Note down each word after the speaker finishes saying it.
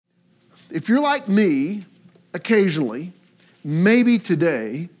if you're like me, occasionally, maybe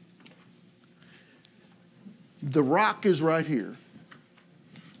today, the rock is right here.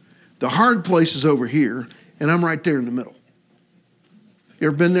 The hard place is over here, and I'm right there in the middle. You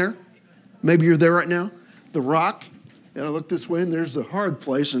ever been there? Maybe you're there right now. The rock, and I look this way, and there's the hard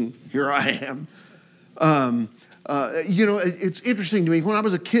place, and here I am. It's interesting to me. When I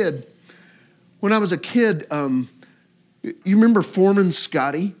was a kid, you remember Foreman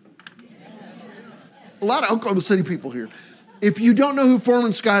Scotty? A lot of Oklahoma City people here. If you don't know who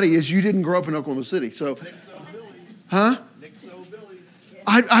Foreman Scotty is, you didn't grow up in Oklahoma City. So, huh?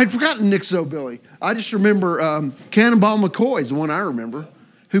 I'd forgotten Nick So Billy. I just remember Cannonball McCoy is the one I remember,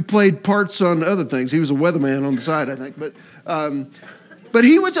 who played parts on other things. He was a weatherman on the side, I think. But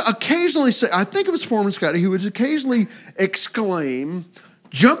he would occasionally say, I think it was Foreman Scotty, he would occasionally exclaim,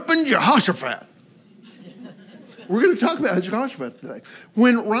 "Jumping Jehoshaphat." We're going to talk about Jehoshaphat today.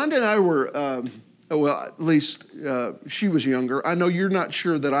 When Rhonda and I were, at least she was younger. I know you're not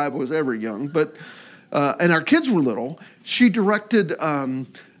sure that I was ever young, but and our kids were little. She directed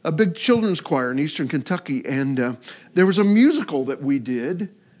a big children's choir in Eastern Kentucky, and there was a musical that we did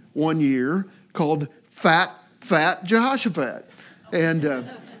one year called Fat Jehoshaphat. And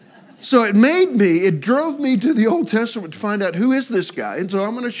so it drove me to the Old Testament to find out who is this guy. And so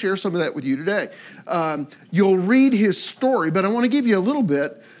I'm going to share some of that with you today. You'll read his story, but I want to give you a little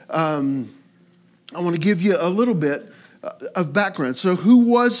bit, of background. So who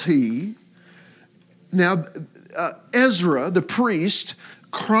was he? Now, Ezra, the priest,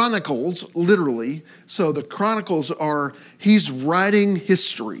 chronicles, literally. So the chronicles he's writing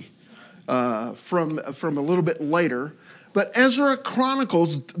history from a little bit later. But Ezra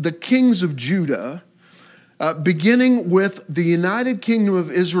chronicles the kings of Judah, beginning with the United Kingdom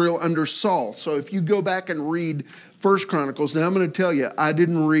of Israel under Saul. So if you go back and read 1 Chronicles, now I'm going to tell you, I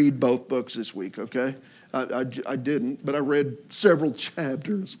didn't read both books this week, okay? I didn't, but I read several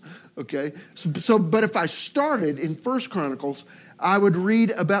chapters, okay? But if I started in 1 Chronicles, I would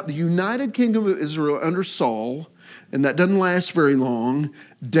read about the United Kingdom of Israel under Saul, and that doesn't last very long.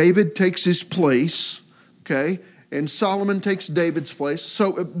 David takes his place, okay? And Solomon takes David's place.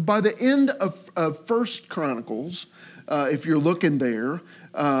 So by the end of 1 Chronicles, if you're looking there,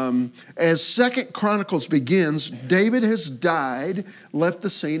 as 2 Chronicles begins, David has died, left the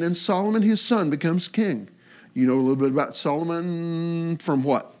scene, and Solomon, his son, becomes king. You know a little bit about Solomon from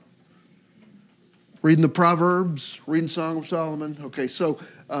what? Reading the Proverbs, reading Song of Solomon. Okay, so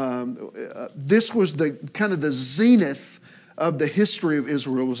this was the kind of the zenith of the history of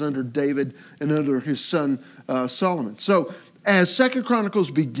Israel was under David and under his son Solomon. So as 2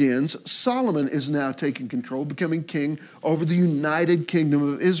 Chronicles begins, Solomon is now taking control, becoming king over the United Kingdom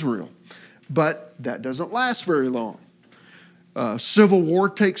of Israel. But that doesn't last very long. Civil war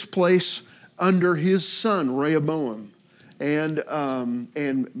takes place under his son Rehoboam. And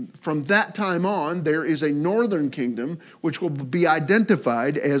from that time on, there is a northern kingdom which will be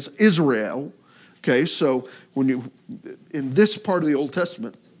identified as Israel. Okay, so in this part of the Old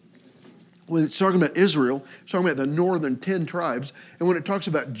Testament, when it's talking about Israel, it's talking about the northern 10 tribes. And when it talks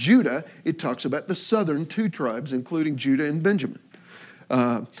about Judah, it talks about the southern 2 tribes, including Judah and Benjamin.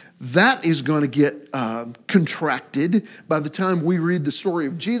 That is going to get contracted by the time we read the story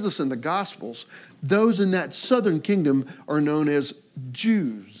of Jesus in the Gospels. Those in that southern kingdom are known as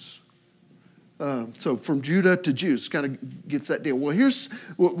Jews. So from Judah to Jews, kind of gets that deal. Well, here's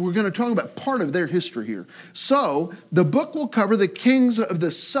what we're going to talk about, part of their history here. So the book will cover the kings of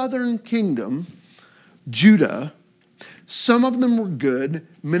the southern kingdom, Judah. Some of them were good,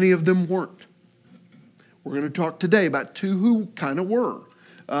 many of them weren't. We're going to talk today about 2 who kind of were.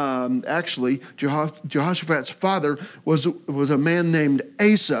 Actually, Jehoshaphat's father was a man named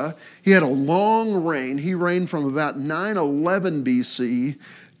Asa. He had a long reign. He reigned from about 911 BC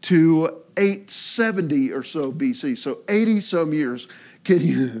to 870 or so BC, so 80-some years.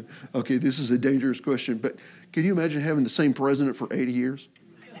 Okay, this is a dangerous question, but can you imagine having the same president for 80 years?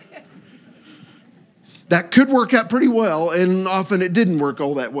 That could work out pretty well, and often it didn't work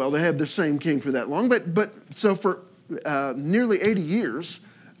all that well to have the same king for that long. But so for nearly 80 years,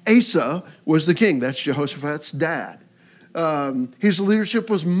 Asa was the king. That's Jehoshaphat's dad. His leadership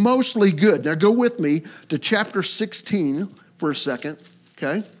was mostly good. Now go with me to chapter 16 for a second,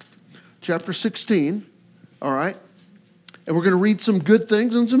 okay? Chapter 16, all right? And we're going to read some good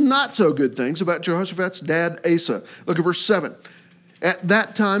things and some not so good things about Jehoshaphat's dad, Asa. Look at verse 7. At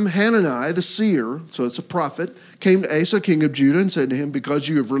that time, Hanani, the seer, so it's a prophet, came to Asa, king of Judah, and said to him, because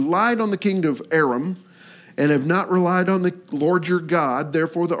you have relied on the kingdom of Aram and have not relied on the Lord your God,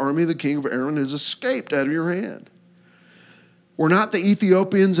 therefore the army of the king of Aram has escaped out of your hand. Were not the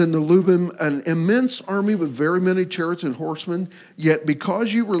Ethiopians and the Lubim an immense army with very many chariots and horsemen? Yet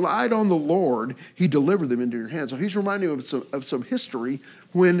because you relied on the Lord, he delivered them into your hands. So he's reminding you of some history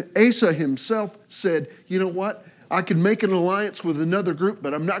when Asa himself said, you know what? I could make an alliance with another group,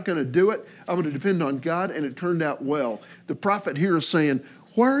 but I'm not going to do it. I'm going to depend on God, and it turned out well. The prophet here is saying,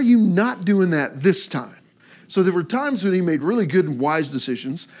 why are you not doing that this time? So there were times when he made really good and wise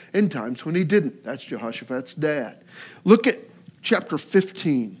decisions and times when he didn't. That's Jehoshaphat's dad. Look at chapter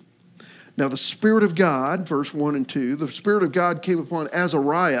 15. Now the Spirit of God, verse 1 and 2, the Spirit of God came upon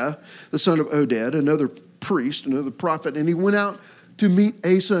Azariah, the son of Oded, another priest, another prophet, and he went out to meet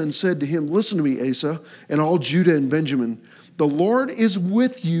Asa and said to him, listen to me, Asa, and all Judah and Benjamin. The Lord is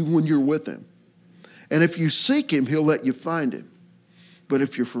with you when you're with him. And if you seek him, he'll let you find him. But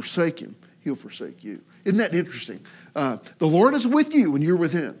if you forsake him, he'll forsake you. Isn't that interesting? The Lord is with you when you're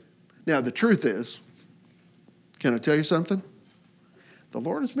with him. Now, the truth is, can I tell you something? The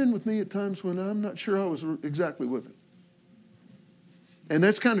Lord has been with me at times when I'm not sure I was exactly with him. And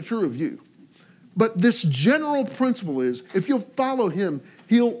that's kind of true of you. But this general principle is, if you'll follow him,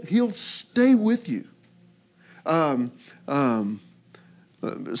 he'll stay with you.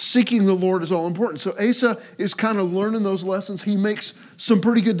 Seeking the Lord is all important. So Asa is kind of learning those lessons. He makes some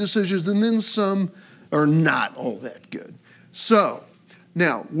pretty good decisions, and then some are not all that good. So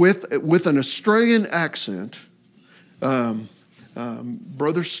now, with an Australian accent,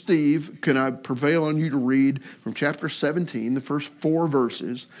 Brother Steve, can I prevail on you to read from chapter 17, the first 4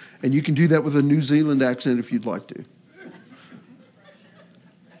 verses, and you can do that with a New Zealand accent if you'd like to.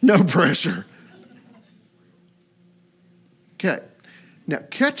 No pressure. Okay. Now,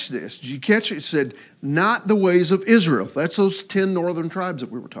 catch this. Did you catch it? It said, not the ways of Israel. That's those 10 northern tribes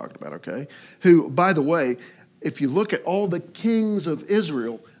that we were talking about, okay? Who, by the way, if you look at all the kings of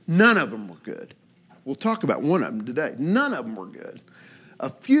Israel, none of them were good. We'll talk about one of them today. None of them were good. A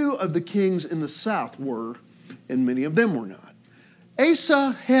few of the kings in the south were, and many of them were not.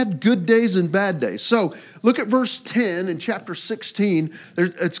 Asa had good days and bad days. So look at verse 10 in chapter 16.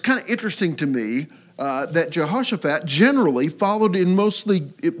 It's kind of interesting to me that Jehoshaphat generally followed in mostly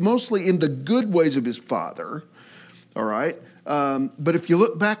in the good ways of his father. All right. But if you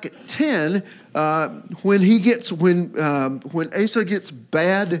look back at 10, when Asa gets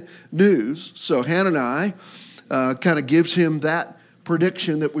bad news, so Hanani kind of gives him that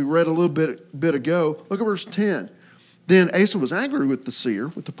prediction that we read a little bit ago. Look at verse 10. Then Asa was angry with the seer,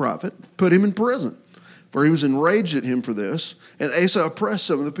 with the prophet, put him in prison, for he was enraged at him for this, and Asa oppressed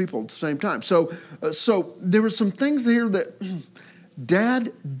some of the people at the same time. So there were some things here that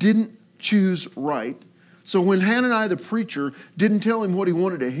Dad didn't choose right. So when Hanani the preacher didn't tell him what he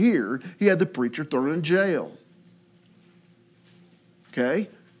wanted to hear, he had the preacher thrown in jail. Okay?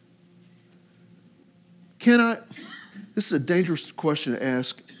 This is a dangerous question to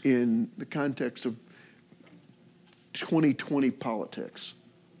ask in the context of 2020 politics.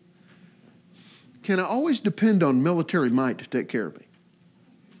 Can I always depend on military might to take care of me?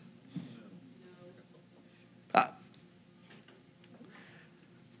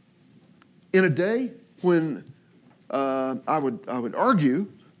 In a day when I would argue,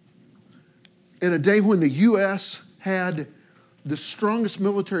 in a day when the U.S. had the strongest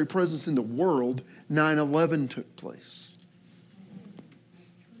military presence in the world, 9/11 took place.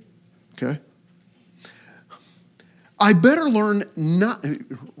 Okay? I better learn not.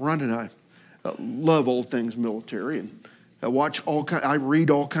 Ron and I love all things military, and I read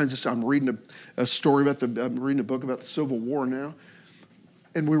all kinds of stuff. I'm reading I'm reading a book about the Civil War now,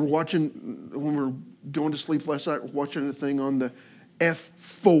 and we were watching when we were going to sleep last night. Watching a thing on the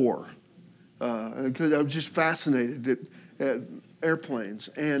F-4 because I was just fascinated at airplanes,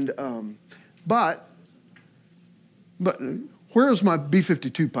 and but where is my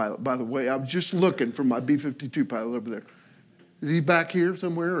B-52 pilot, by the way? I was just looking for my B-52 pilot over there. Is he back here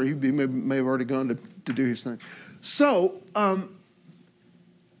somewhere, or he may have already gone to do his thing? So,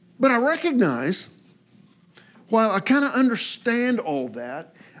 but I recognize, while I kind of understand all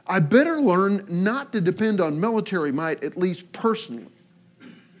that, I better learn not to depend on military might, at least personally.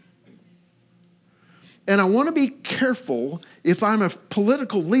 And I want to be careful if I'm a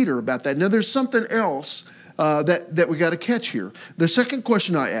political leader about that. Now, there's something else that we got to catch here. The second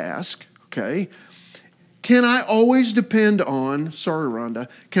question I ask, okay, can I always depend on, sorry, Rhonda,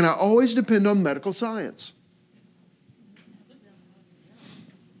 can I always depend on medical science?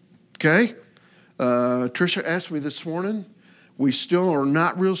 Okay? Tricia asked me this morning, we still are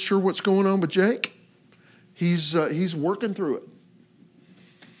not real sure what's going on with Jake. He's working through it.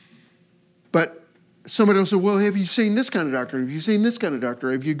 But somebody will say, well, have you seen this kind of doctor? Have you seen this kind of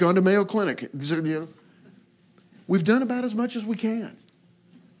doctor? Have you gone to Mayo Clinic? We've done about as much as we can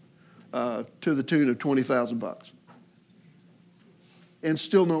to the tune of $20,000. And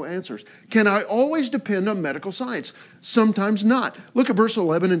still no answers. Can I always depend on medical science? Sometimes not. Look at verse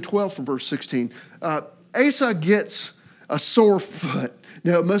 11 and 12 from verse 16. Asa gets a sore foot.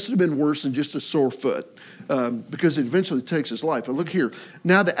 Now, it must have been worse than just a sore foot because it eventually takes his life. But look here.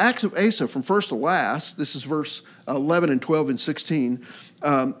 Now, the acts of Asa from first to last, this is verse 11 and 12 and 16,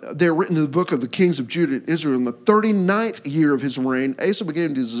 they're written in the book of the kings of Judah and Israel. In the 39th year of his reign, Asa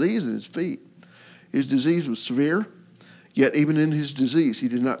began disease in his feet. His disease was severe. Yet even in his disease, he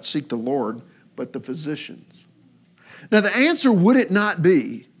did not seek the Lord, but the physicians. Now the answer, would it not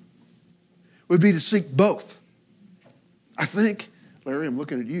be, would be to seek both. I think, Larry, I'm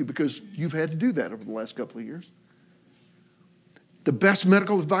looking at you because you've had to do that over the last couple of years. The best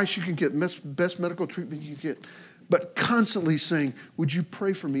medical advice you can get, best medical treatment you can get, but constantly saying, would you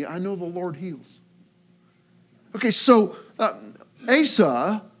pray for me? I know the Lord heals. Okay, so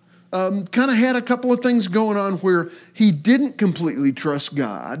Asa kind of had a couple of things going on where he didn't completely trust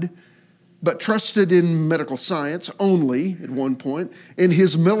God, but trusted in medical science only at one point, in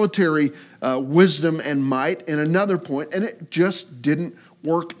his military wisdom and might at another point, and it just didn't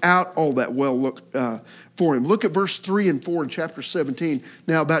work out all that well for him. Look at verse 3 and 4 in chapter 17,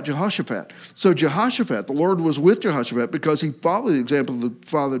 now about Jehoshaphat. So Jehoshaphat, the Lord was with Jehoshaphat because he followed the example of the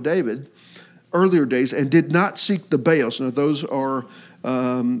father David earlier days and did not seek the Baals. Now those are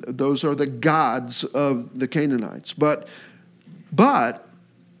the gods of the Canaanites. But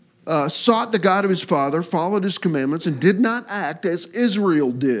sought the God of his father, followed his commandments, and did not act as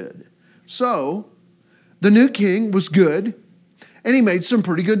Israel did. So the new king was good, and he made some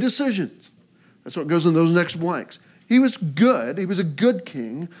pretty good decisions. That's what goes in those next blanks. He was good. He was a good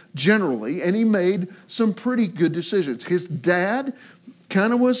king, generally, and he made some pretty good decisions. His dad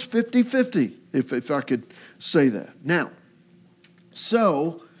kind of was 50-50, if I could say that. Now,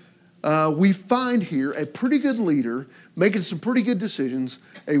 so we find here a pretty good leader making some pretty good decisions,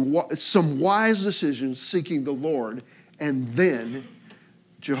 some wise decisions, seeking the Lord, and then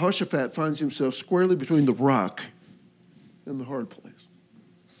Jehoshaphat finds himself squarely between the rock and the hard place.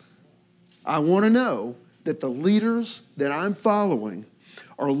 I want to know that the leaders that I'm following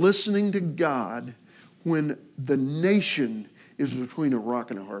are listening to God when the nation is between a rock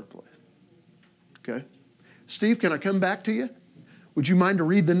and a hard place. Okay? Steve, can I come back to you? Would you mind to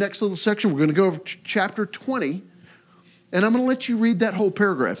read the next little section? We're going to go over to chapter 20, and I'm going to let you read that whole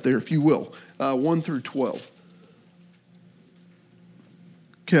paragraph there, if you will, 1 through 12.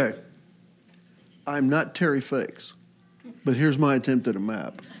 Okay. I'm not Terry Fakes, but here's my attempt at a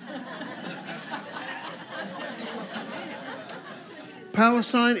map.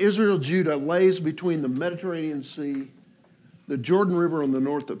 Palestine, Israel, Judah lays between the Mediterranean Sea, the Jordan River on the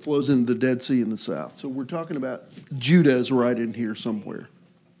north that flows into the Dead Sea in the south. So we're talking about Judah is right in here somewhere.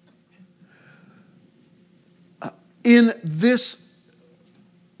 In this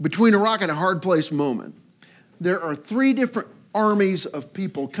between a rock and a hard place moment, there are three different armies of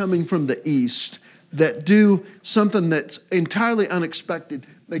people coming from the east that do something that's entirely unexpected.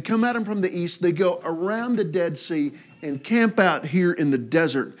 They come at them from the east, they go around the Dead Sea and camp out here in the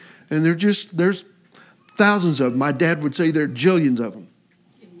desert. And there's thousands of them. My dad would say there are jillions of them.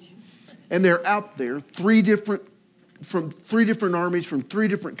 And they're out there, three different armies from three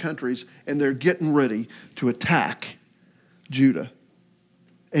different countries, and they're getting ready to attack Judah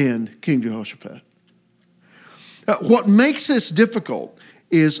and King Jehoshaphat. What makes this difficult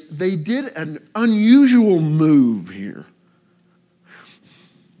is they did an unusual move here.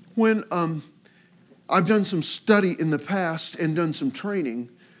 When I've done some study in the past and done some training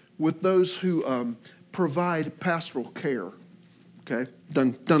with those who provide pastoral care. Okay,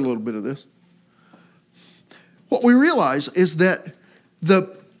 done a little bit of this. What we realize is that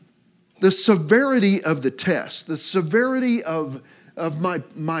the severity of the test, the severity of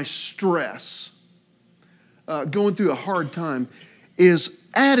my stress, going through a hard time, is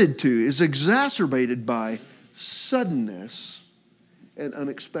added to, is exacerbated by suddenness and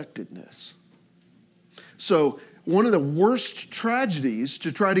unexpectedness. So one of the worst tragedies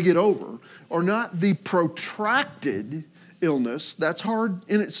to try to get over are not the protracted illness, that's hard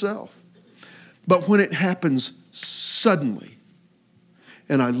in itself, but when it happens suddenly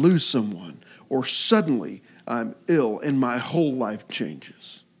and I lose someone, or suddenly I'm ill and my whole life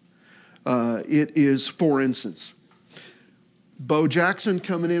changes. It is, for instance, Bo Jackson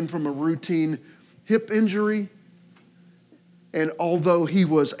coming in from a routine hip injury, and although he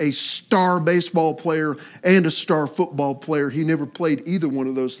was a star baseball player and a star football player, he never played either one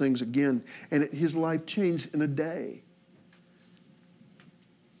of those things again. And his life changed in a day.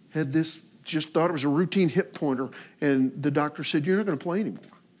 Had this just thought it was a routine hip pointer, and the doctor said, "You're not going to play anymore."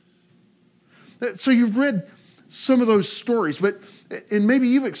 So you've read some of those stories, and maybe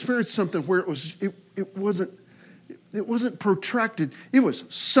you've experienced something where it wasn't protracted. It was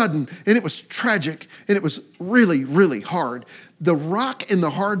sudden, and it was tragic, and it was really, really hard. The rock in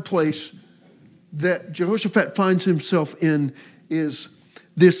the hard place that Jehoshaphat finds himself in is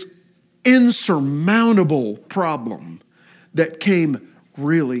this insurmountable problem that came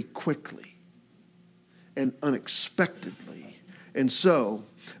really quickly and unexpectedly. And so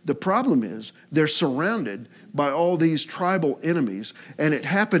the problem is they're surrounded by all these tribal enemies, and it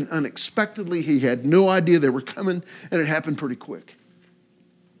happened unexpectedly. He had no idea they were coming, and it happened pretty quick.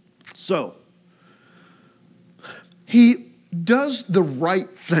 So he does the right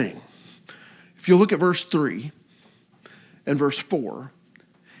thing. If you look at verse 3 and verse 4,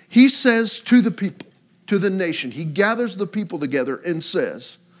 he says to the people, to the nation, he gathers the people together and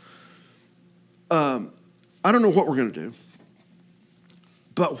says, I don't know what we're going to do,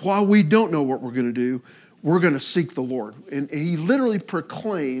 but while we don't know what we're going to do, we're going to seek the Lord. And he literally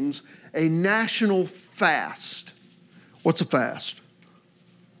proclaims a national fast. What's a fast?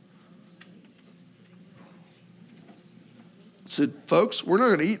 He said, folks, we're not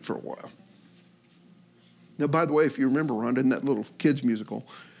going to eat for a while. Now, by the way, if you remember, Rhonda, in that little kids musical,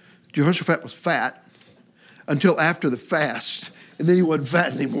 Jehoshaphat was fat until after the fast, and then he wasn't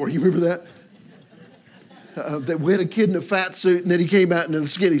fat anymore. You remember that? That we had a kid in a fat suit, and then he came out in a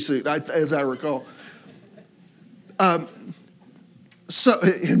skinny suit, as I recall. But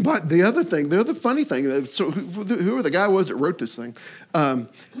the other funny thing, so whoever the guy was that wrote this thing,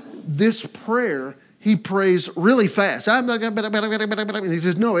 this prayer, he prays really fast. And he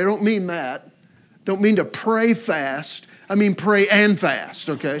says, no, I don't mean that. Don't mean to pray fast. I mean pray and fast,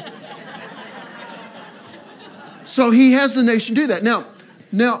 okay? So he has the nation do that. Now,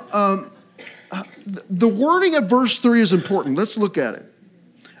 the wording of verse 3 is important. Let's look at it.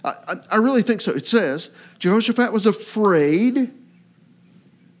 I really think so. It says, Jehoshaphat was afraid.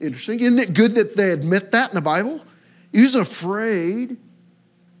 Interesting. Isn't it good that they admit that in the Bible? He was afraid.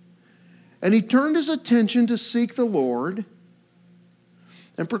 And he turned his attention to seek the Lord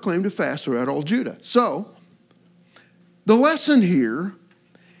and proclaimed a fast throughout all Judah. So, the lesson here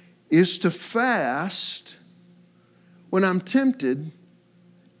is to fast when I'm tempted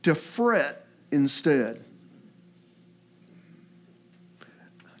to fret instead.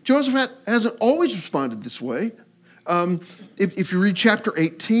 Jehoshaphat hasn't always responded this way. If you read chapter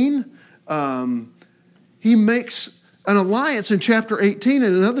 18, he makes an alliance in chapter 18,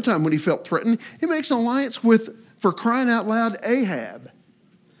 and another time when he felt threatened, he makes an alliance with, for crying out loud, Ahab.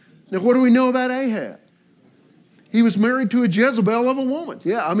 Now, what do we know about Ahab? He was married to a Jezebel of a woman.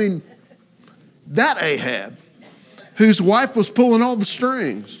 Yeah, I mean, that Ahab, whose wife was pulling all the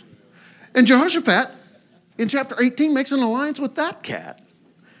strings. And Jehoshaphat, in chapter 18, makes an alliance with that cat.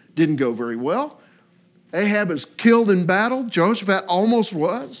 Didn't go very well. Ahab is killed in battle. Jehoshaphat almost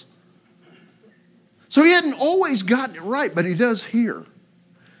was. So he hadn't always gotten it right, but he does here.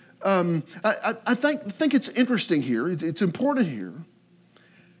 I think it's interesting here. It's important here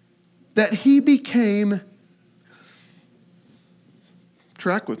that he became,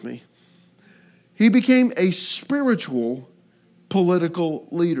 track with me, he became a spiritual political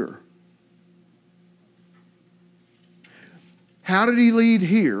leader. How did he lead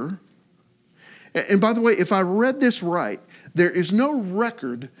here? And by the way, if I read this right, there is no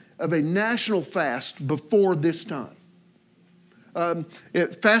record of a national fast before this time.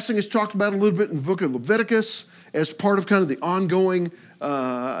 Fasting is talked about a little bit in the book of Leviticus as part of kind of the ongoing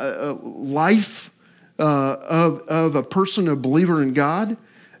life of a person, a believer in God.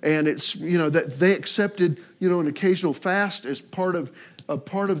 And it's, that they accepted, an occasional fast as part of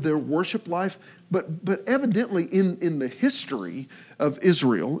their worship life. But evidently in the history of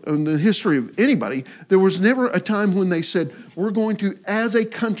Israel, in the history of anybody, there was never a time when they said, we're going to, as a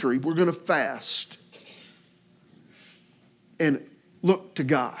country, we're going to fast and look to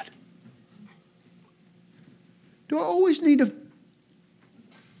God. Do I always need to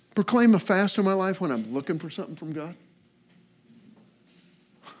proclaim a fast in my life when I'm looking for something from God?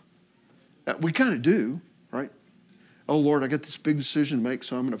 We kind of do, right? Oh, Lord, I got this big decision to make,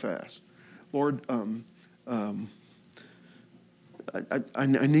 so I'm going to fast. Lord, I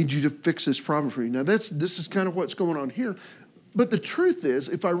need you to fix this problem for me. Now, this is kind of what's going on here. But the truth is,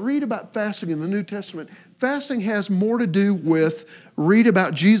 if I read about fasting in the New Testament, fasting has more to do with, read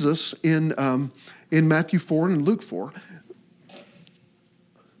about Jesus in Matthew 4 and Luke 4.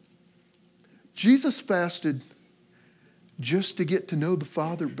 Jesus fasted just to get to know the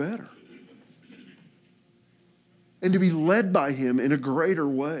Father better and to be led by him in a greater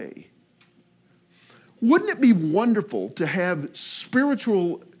way. Wouldn't it be wonderful to have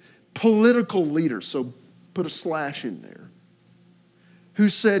spiritual, political leaders, so put a slash in there, who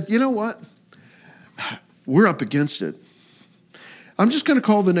said, you know what? We're up against it. I'm just going to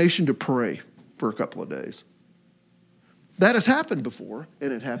call the nation to pray for a couple of days. That has happened before,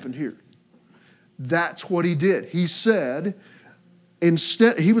 and it happened here. That's what he did. He said,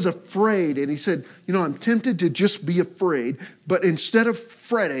 instead, he was afraid, and he said, you know, I'm tempted to just be afraid, but instead of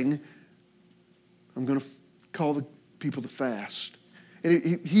fretting, I'm going to call the people to fast.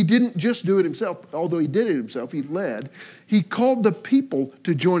 And he didn't just do it himself, although he did it himself, he led. He called the people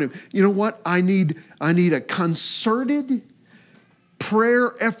to join him. You know what? I need a concerted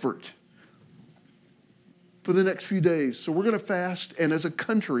prayer effort for the next few days. So we're going to fast, and as a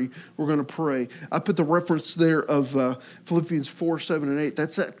country, we're going to pray. I put the reference there of Philippians 4, 7, and 8.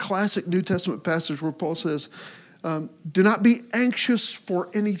 That's that classic New Testament passage where Paul says, do not be anxious for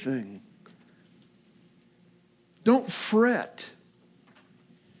anything. Don't fret.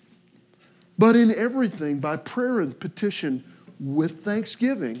 But in everything, by prayer and petition, with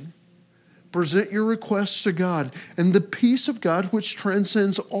thanksgiving, present your requests to God, and the peace of God, which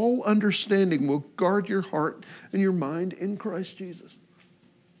transcends all understanding, will guard your heart and your mind in Christ Jesus.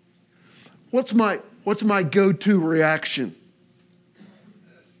 What's my go-to reaction?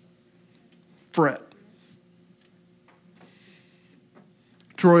 Fret.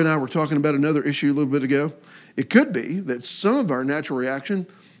 Troy and I were talking about another issue a little bit ago. It could be that some of our natural reaction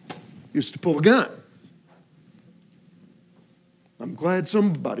is to pull a gun. I'm glad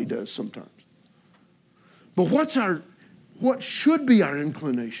somebody does sometimes. But what should be our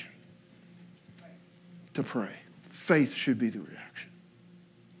inclination? To pray. Faith should be the reaction.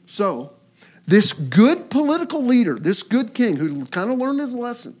 So, this good political leader, this good king who kind of learned his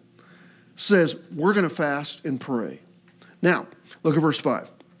lesson, says, we're going to fast and pray. Now, look at verse 5.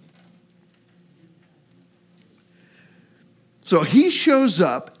 So he shows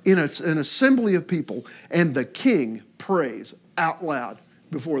up in an assembly of people, and the king prays out loud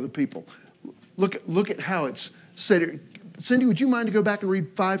before the people. Look at how it's said. Cindy, would you mind to go back and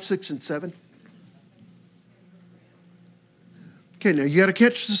read 5, 6, and 7? Okay, now you got to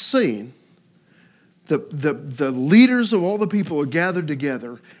catch the scene. The leaders of all the people are gathered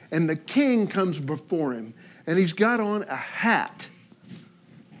together, and the king comes before him, and he's got on a hat.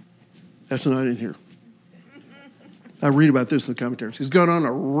 That's not in here. I read about this in the commentaries. He's got on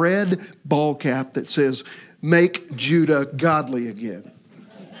a red ball cap that says, "Make Judah godly again."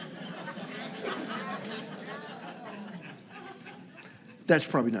 That's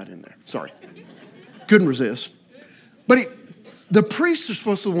probably not in there. Sorry. Couldn't resist. But the priests are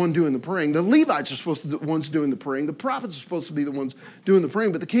supposed to be the one doing the praying. The Levites are supposed to be the ones doing the praying. The prophets are supposed to be the ones doing the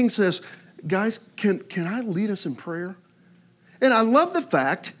praying. But the king says, guys, can I lead us in prayer? And I love the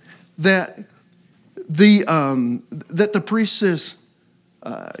fact that the priest says,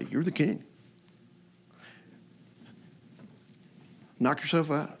 you're the king. Knock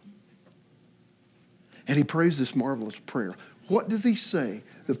yourself out. And he prays this marvelous prayer. What does he say?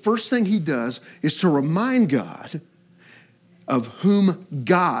 The first thing he does is to remind God of whom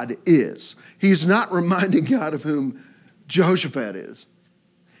God is. He's not reminding God of whom Jehoshaphat is.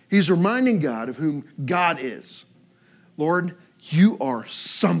 He's reminding God of whom God is. Lord, you are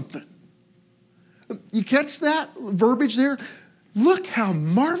something. You catch that verbiage there? Look how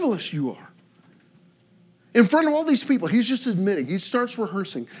marvelous you are. In front of all these people, he's just admitting. He starts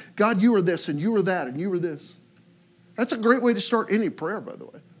rehearsing. God, you are this, and you are that, and you are this. That's a great way to start any prayer, by the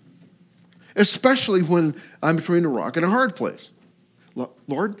way. Especially when I'm between a rock and a hard place.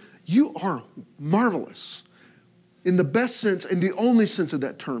 Lord, you are marvelous in the best sense and the only sense of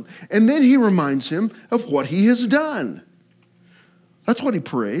that term. And then he reminds him of what he has done. That's what he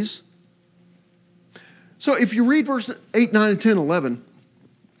prays. So if you read verse 8, 9, and 10, 11,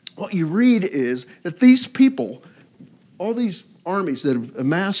 what you read is that these people, all these armies that have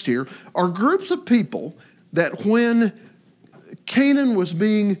amassed here, are groups of people that when Canaan was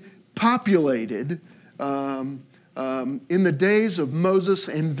being populated in the days of Moses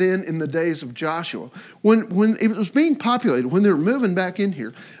and then in the days of Joshua, when it was being populated, when they were moving back in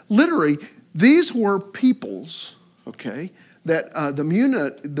here, literally these were peoples, okay, that the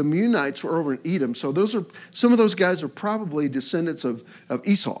Meunites were over in Edom. So some of those guys are probably descendants of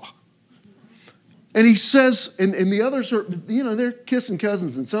Esau. And he says, and the others are, they're kissing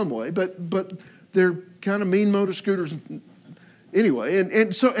cousins in some way, but they're kind of mean motor scooters anyway.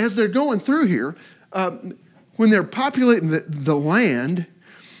 And so as they're going through here, when they're populating the land,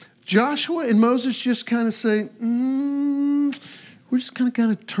 Joshua and Moses just kind of say, we're just going to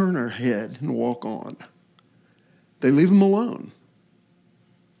kind of turn our head and walk on. They leave them alone.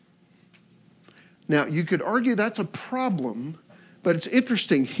 Now, you could argue that's a problem, but it's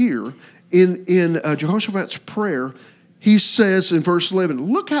interesting here in Jehoshaphat's prayer, he says in verse 11,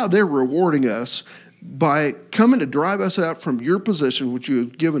 look how they're rewarding us by coming to drive us out from your possession, which you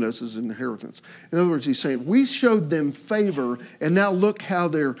have given us as an inheritance. In other words, he's saying, we showed them favor, and now look how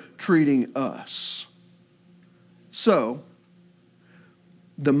they're treating us. So,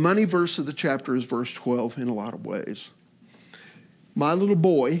 the money verse of the chapter is verse 12 in a lot of ways. My little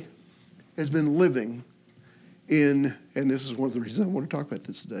boy has been living in, and this is one of the reasons I want to talk about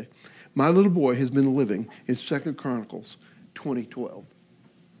this today. My little boy has been living in 2 Chronicles 20:12.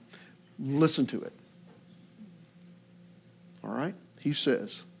 Listen to it. All right? He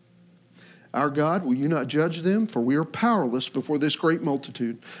says, our God, will you not judge them? For we are powerless before this great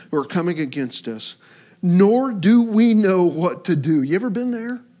multitude who are coming against us. Nor do we know what to do. You ever been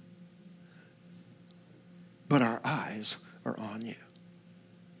there? But our eyes are on you.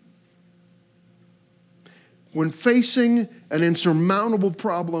 When facing an insurmountable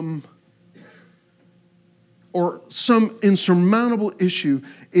problem or some insurmountable issue,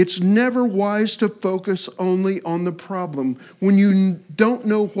 it's never wise to focus only on the problem. When you don't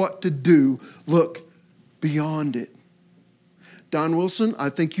know what to do, look beyond it. Don Wilson, I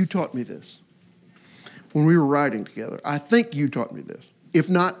think you taught me this when we were riding together. I think you taught me this. If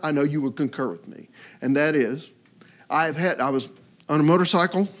not, I know you would concur with me. And that is, I was on a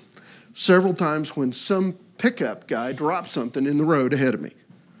motorcycle several times when some pickup guy dropped something in the road ahead of me.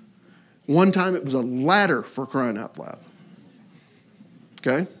 One time it was a ladder, for crying out loud.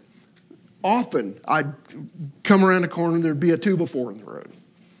 Okay? Often I'd come around a corner and there'd be a 2x4 in the road.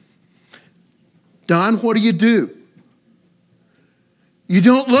 Don, what do? You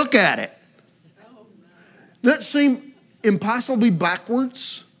don't look at it. That seem impossibly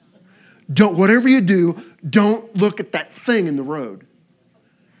backwards? Whatever you do, don't look at that thing in the road.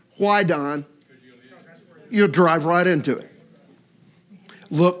 Why, Don? You'll drive right into it.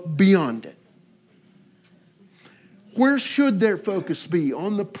 Look beyond it. Where should their focus be?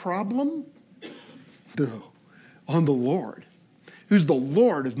 On the problem? No, on the Lord, who's the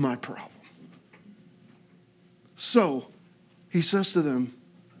Lord of my problem. So, he says to them,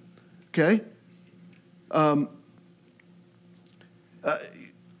 okay,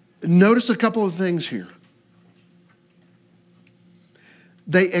 notice a couple of things here.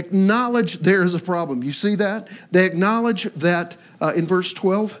 They acknowledge there is a problem. You see that? They acknowledge that in verse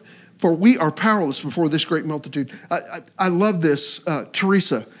 12, for we are powerless before this great multitude. I love this,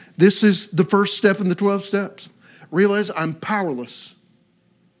 Teresa. This is the first step in the 12 steps. Realize I'm powerless.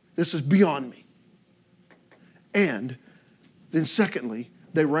 This is beyond me. And then secondly,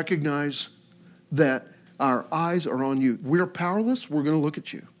 they recognize that our eyes are on you. We're powerless. We're going to look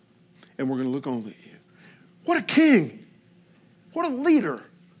at you. And we're going to look only at you. What a king. What a leader.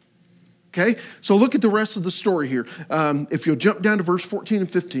 Okay, so look at the rest of the story here. If you'll jump down to verse 14 and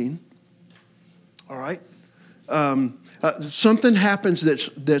 15. All right. Something happens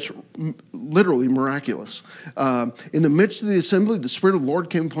that's literally miraculous. In the midst of the assembly, the Spirit of the Lord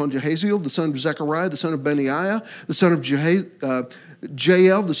came upon Jehaziel, the son of Zechariah, the son of Benaiah, the son of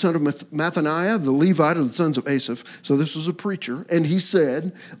Jael, the son of Mathaniah, the Levite of the sons of Asaph. So this was a preacher. And he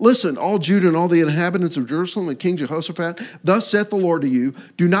said, listen, all Judah and all the inhabitants of Jerusalem and King Jehoshaphat, thus saith the Lord to you,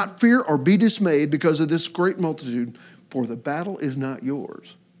 do not fear or be dismayed because of this great multitude, for the battle is not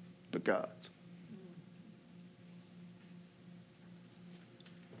yours, but God's.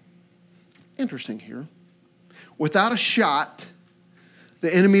 Interesting here. Without a shot,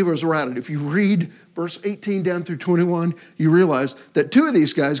 the enemy was routed. If you read verse 18 down through 21, you realize that two of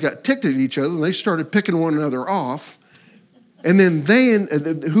these guys got ticked at each other and they started picking one another off. And then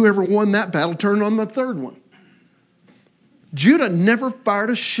whoever won that battle turned on the third one. Judah never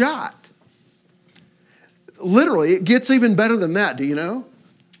fired a shot. Literally, it gets even better than that. Do you know?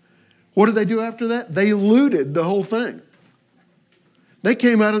 What did they do after that? They looted the whole thing. They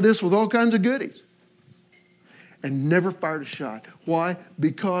came out of this with all kinds of goodies and never fired a shot. Why?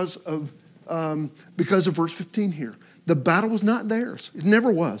 Because of verse 15 here. The battle was not theirs. It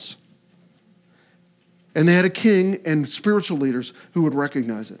never was. And they had a king and spiritual leaders who would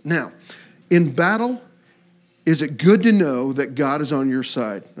recognize it. Now, in battle, is it good to know that God is on your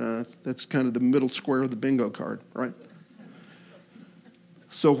side? That's kind of the middle square of the bingo card, right?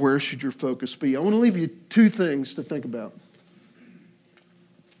 So where should your focus be? I want to leave you two things to think about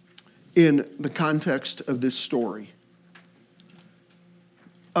in the context of this story.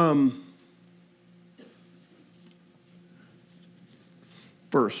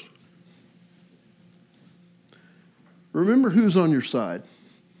 First, remember who's on your side.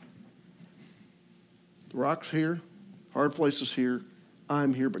 The rock's here, hard places here,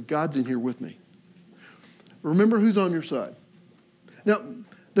 I'm here, but God's in here with me. Remember who's on your side. Now,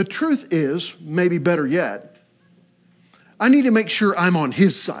 the truth is, maybe better yet, I need to make sure I'm on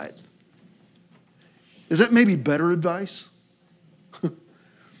his side. Is that maybe better advice?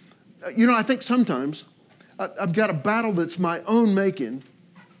 I think sometimes I've got a battle that's my own making,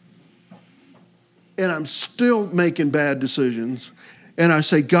 and I'm still making bad decisions. And I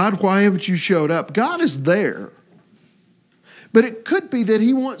say, God, why haven't you showed up? God is there. But it could be that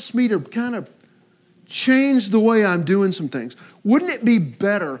he wants me to kind of change the way I'm doing some things. Wouldn't it be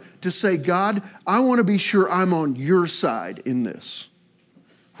better to say, God, I want to be sure I'm on your side in this?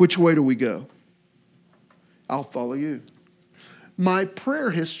 Which way do we go? I'll follow you. My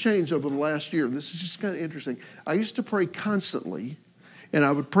prayer has changed over the last year. This is just kind of interesting. I used to pray constantly, and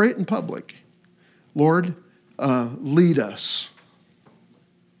I would pray it in public. Lord, lead us.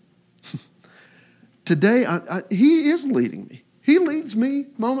 Today, he is leading me. He leads me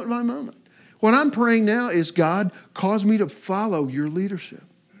moment by moment. What I'm praying now is, God, cause me to follow your leadership.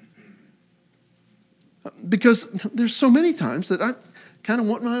 Because there's so many times that I kind of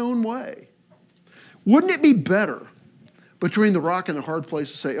want my own way. Wouldn't it be better between the rock and the hard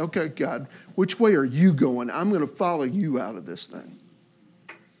place to say, okay, God, which way are you going? I'm going to follow you out of this thing.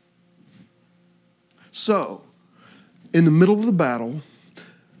 So, in the middle of the battle,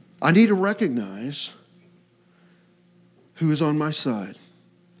 I need to recognize who is on my side.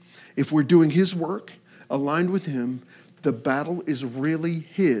 If we're doing his work, aligned with him, the battle is really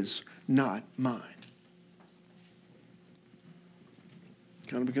his, not mine.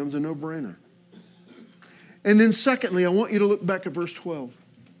 Kind of becomes a no-brainer. And then secondly, I want you to look back at verse 12.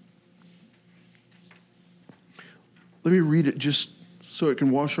 Let me read it just so it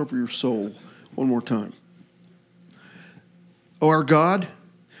can wash over your soul one more time. O our God,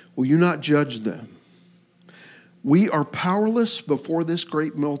 will you not judge them? We are powerless before this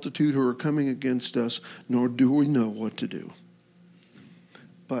great multitude who are coming against us, nor do we know what to do.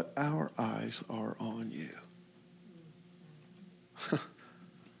 But our eyes are on you.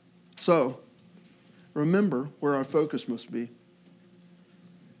 So, remember where our focus must be.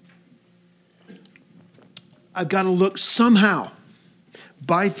 I've got to look somehow,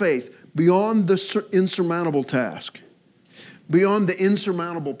 by faith, beyond the insurmountable task, beyond the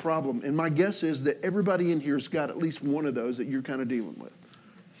insurmountable problem. And my guess is that everybody in here has got at least one of those that you're kind of dealing with.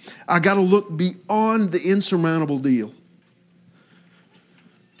 I got to look beyond the insurmountable deal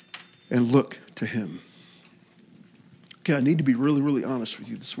and look to him. Okay, I need to be really, really honest with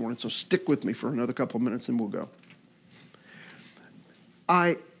you this morning, so stick with me for another couple of minutes and we'll go.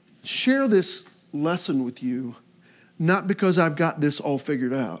 I share this lesson with you not because I've got this all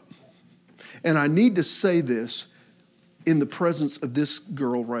figured out. And I need to say this in the presence of this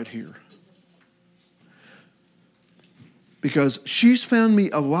girl right here. Because she's found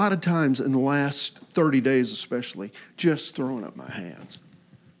me a lot of times in the last 30 days especially, just throwing up my hands.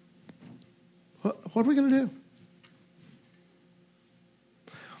 What are we going to do?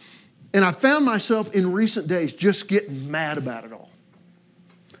 And I found myself in recent days just getting mad about it all.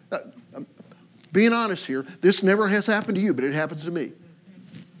 Being honest here, this never has happened to you, but it happens to me.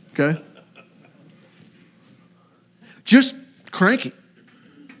 Okay? Just cranky.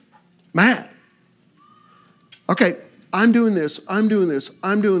 Mad. Okay, I'm doing this, I'm doing this,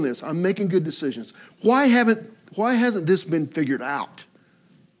 I'm doing this. I'm making good decisions. Why hasn't this been figured out?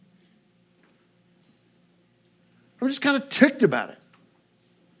 I'm just kind of ticked about it.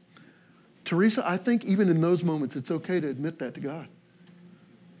 Teresa, I think even in those moments, it's okay to admit that to God.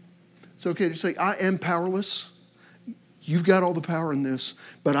 It's okay to say, I am powerless. You've got all the power in this,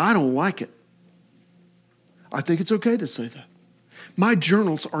 but I don't like it. I think it's okay to say that. My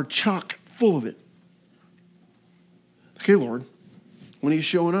journals are chock full of it. Okay, Lord, when he's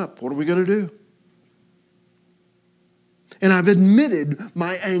showing up, what are we going to do? And I've admitted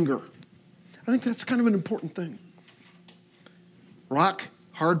my anger. I think that's kind of an important thing. Rock,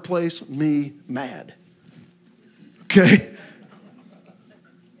 hard place, me, mad. Okay?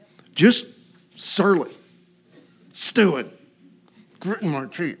 Just surly, stewing, gritting my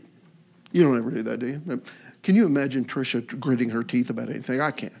teeth. You don't ever do that, do you? Can you imagine Trisha gritting her teeth about anything? I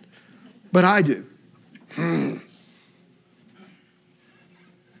can't. But I do.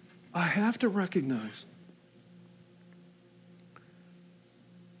 I have to recognize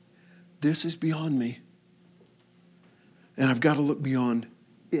this is beyond me. And I've got to look beyond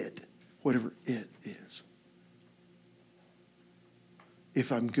it, whatever it is,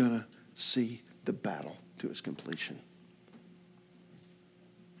 if I'm going to see the battle to its completion.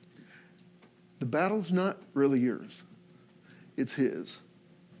 The battle's not really yours. It's his,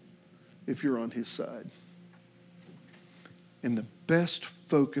 if you're on his side. And the best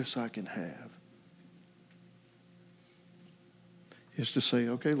focus I can have is to say,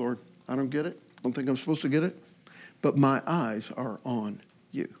 okay, Lord, I don't get it. Don't think I'm supposed to get it. But my eyes are on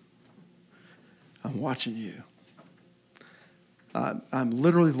you. I'm watching you. I'm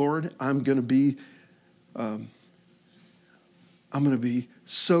literally, Lord, I'm going to be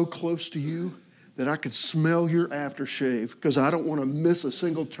so close to you that I could smell your aftershave because I don't want to miss a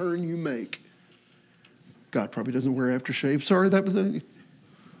single turn you make. God probably doesn't wear aftershave. Sorry, that was it.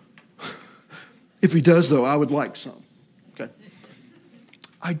 If he does, though, I would like some. Okay.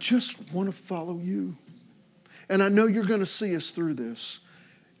 I just want to follow you. And I know you're going to see us through this.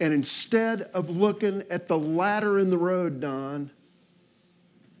 And instead of looking at the ladder in the road, Don,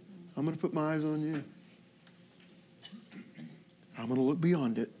 I'm going to put my eyes on you. I'm going to look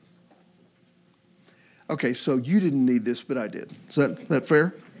beyond it. Okay, so you didn't need this, but I did. Is that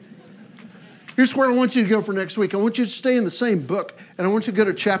fair? Here's where I want you to go for next week. I want you to stay in the same book, and I want you to go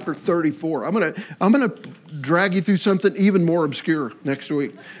to chapter 34. I'm gonna drag you through something even more obscure next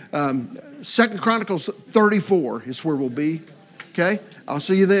week. 2 Chronicles 34 is where we'll be. Okay? I'll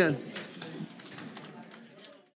see you then.